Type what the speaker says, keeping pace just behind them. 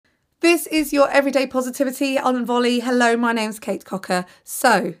This is your Everyday Positivity on Volley. Hello, my name's Kate Cocker.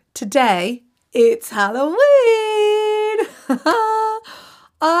 So today it's Halloween.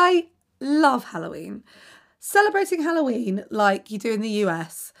 I love Halloween. Celebrating Halloween like you do in the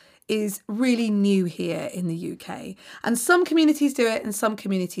US is really new here in the UK. And some communities do it and some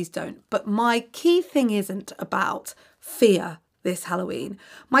communities don't. But my key thing isn't about fear this Halloween.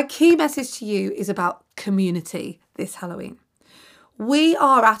 My key message to you is about community this Halloween. We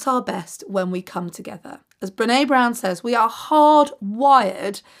are at our best when we come together. As Brené Brown says, we are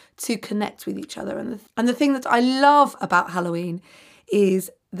hardwired to connect with each other. And the thing that I love about Halloween is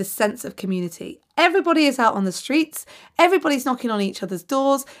the sense of community. Everybody is out on the streets. Everybody's knocking on each other's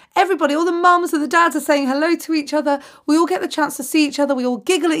doors. Everybody, all the mums and the dads are saying hello to each other. We all get the chance to see each other. We all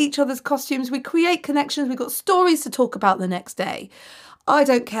giggle at each other's costumes. We create connections. We've got stories to talk about the next day. I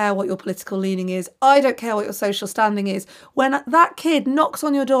don't care what your political leaning is. I don't care what your social standing is. When that kid knocks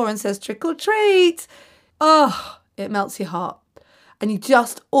on your door and says trick or treat, it melts your heart. And you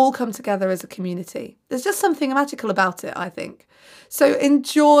just all come together as a community. There's just something magical about it, I think. So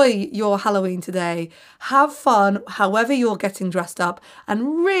enjoy your Halloween today. Have fun however you're getting dressed up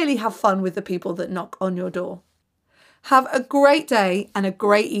and really have fun with the people that knock on your door. Have a great day and a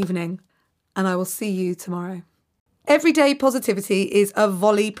great evening, and I will see you tomorrow. Everyday Positivity is a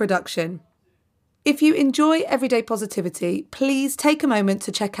Volley production. If you enjoy Everyday Positivity, please take a moment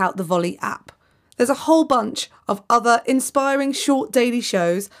to check out the Volley app. There's a whole bunch of other inspiring short daily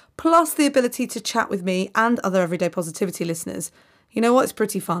shows, plus the ability to chat with me and other Everyday Positivity listeners. You know what? It's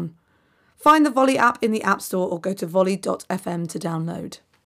pretty fun. Find the Volley app in the App Store or go to volley.fm to download.